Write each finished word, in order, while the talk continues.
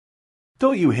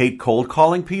Don't you hate cold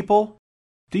calling people?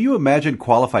 Do you imagine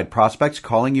qualified prospects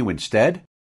calling you instead?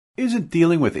 Isn't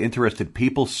dealing with interested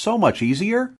people so much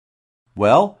easier?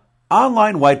 Well,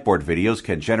 online whiteboard videos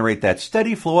can generate that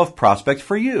steady flow of prospects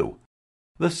for you.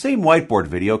 The same whiteboard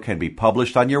video can be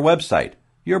published on your website,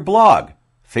 your blog,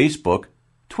 Facebook,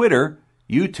 Twitter,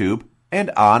 YouTube,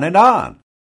 and on and on.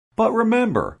 But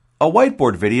remember, a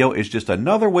whiteboard video is just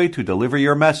another way to deliver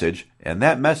your message, and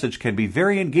that message can be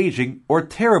very engaging or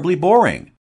terribly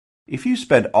boring. If you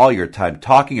spend all your time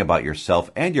talking about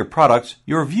yourself and your products,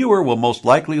 your viewer will most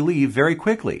likely leave very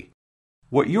quickly.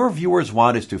 What your viewers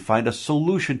want is to find a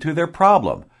solution to their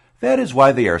problem. That is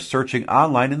why they are searching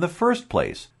online in the first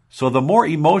place. So the more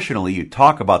emotionally you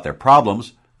talk about their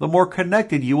problems, the more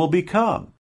connected you will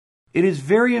become. It is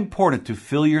very important to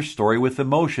fill your story with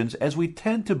emotions, as we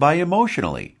tend to buy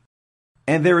emotionally.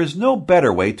 And there is no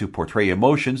better way to portray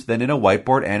emotions than in a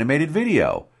whiteboard animated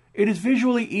video. It is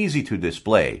visually easy to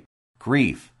display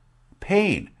grief,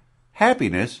 pain,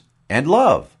 happiness, and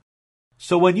love.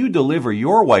 So when you deliver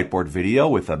your whiteboard video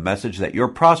with a message that your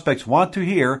prospects want to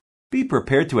hear, be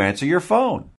prepared to answer your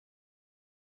phone.